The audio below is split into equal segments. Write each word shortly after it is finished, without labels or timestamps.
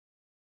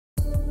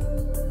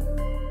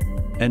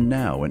And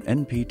now an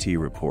NPT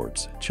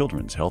Reports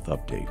Children's Health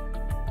Update.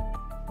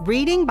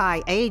 Reading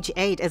by age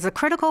 8 is a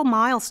critical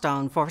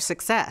milestone for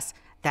success.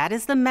 That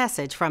is the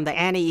message from the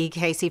Annie E.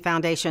 Casey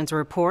Foundation's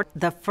report,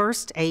 The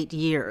First 8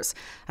 Years.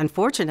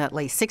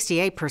 Unfortunately,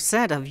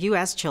 68% of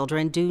U.S.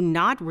 children do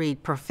not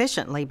read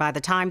proficiently by the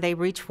time they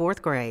reach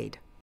 4th grade.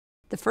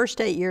 The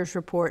First 8 Years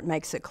report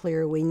makes it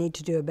clear we need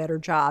to do a better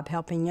job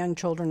helping young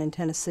children in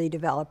Tennessee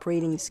develop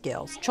reading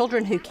skills.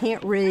 Children who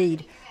can't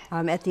read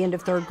at the end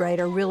of 3rd grade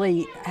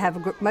really have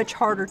a much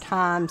harder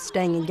time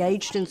staying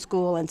engaged in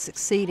school and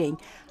succeeding.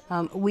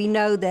 We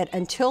know that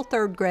until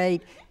 3rd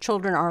grade,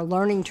 children are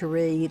learning to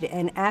read,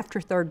 and after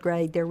 3rd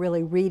grade, they're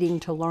really reading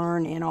to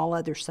learn in all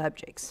other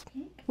subjects.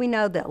 We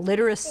know that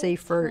literacy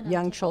for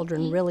young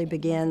children really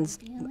begins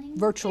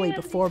virtually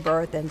before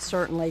birth and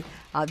certainly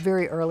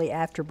very early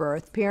after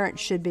birth.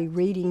 Parents should be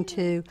reading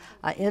to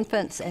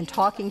infants and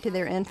talking to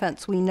their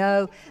infants. We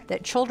know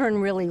that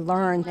children really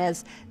learn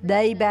as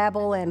they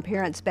babble and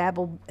parents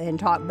babble and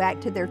talk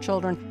back to their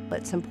children.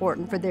 It's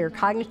important for their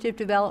cognitive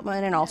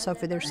development and also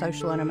for their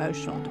social and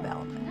emotional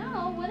development.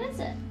 No, what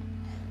is it?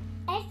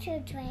 Extra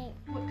drink.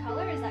 What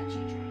color is that